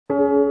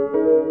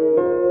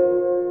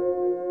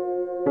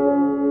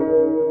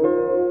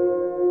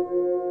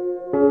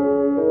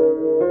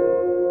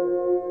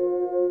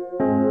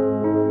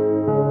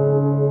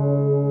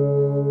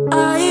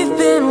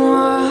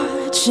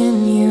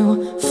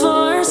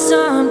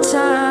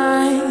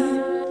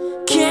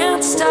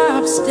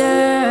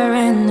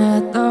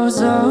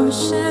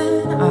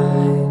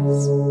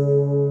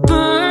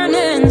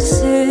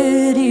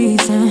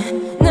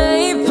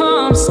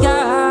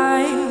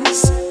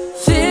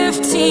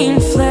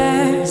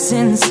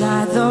what's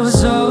inside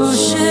those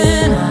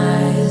ocean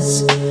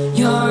eyes.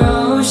 Your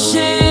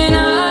ocean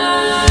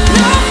eyes.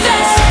 No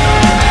face.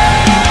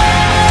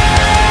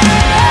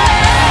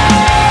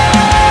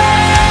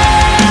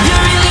 You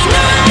really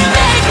know how to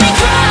make me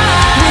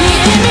cry when you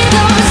give me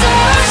those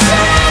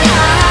ocean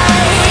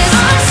eyes.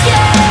 I'm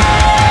scared.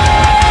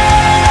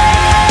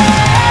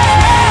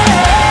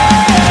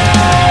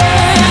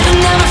 I've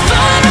never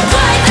fallen on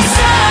quite this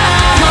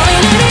high.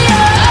 Falling into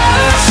your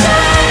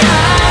ocean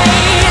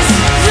eyes.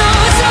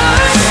 Those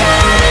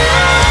ocean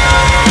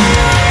eyes.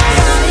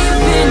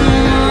 I've been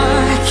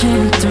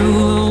walking through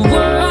a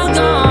world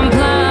gone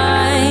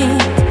blind.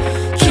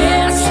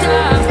 Can't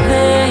stop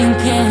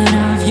thinking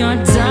of your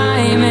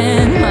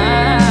diamond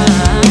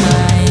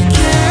mind.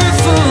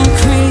 Careful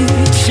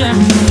creature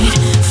made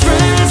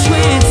friends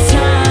with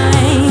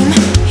time.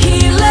 He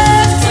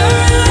left her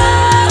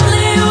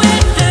lonely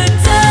with the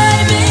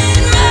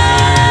diamond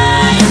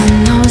mind. And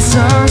those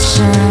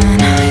ocean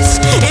eyes,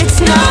 it's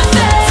not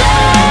fair.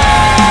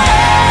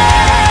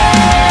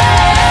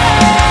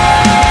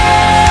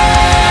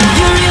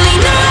 You really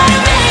know how to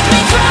make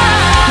me cry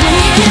when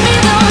you give me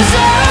those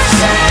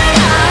ocean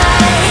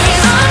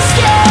eyes. I'm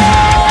scared.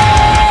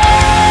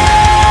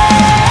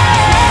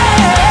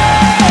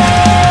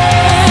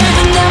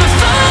 I've never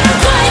fallen on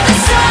quite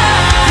this high.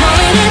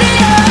 Falling into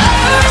your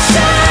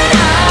ocean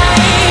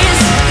eyes.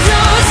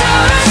 Those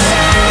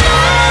ocean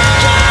eyes.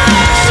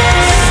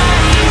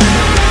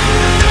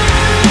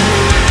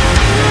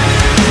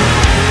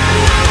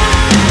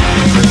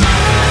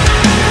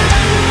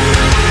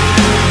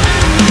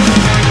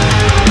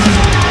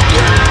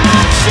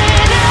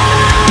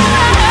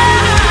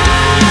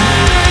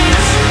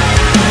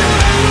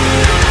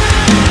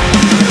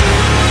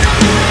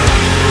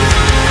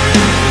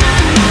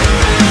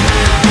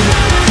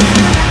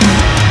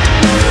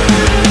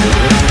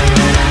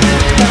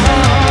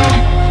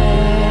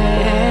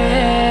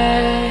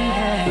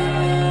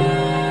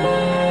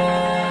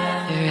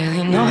 You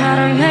really know how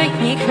to make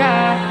me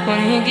cry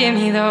when you give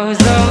me those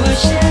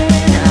ocean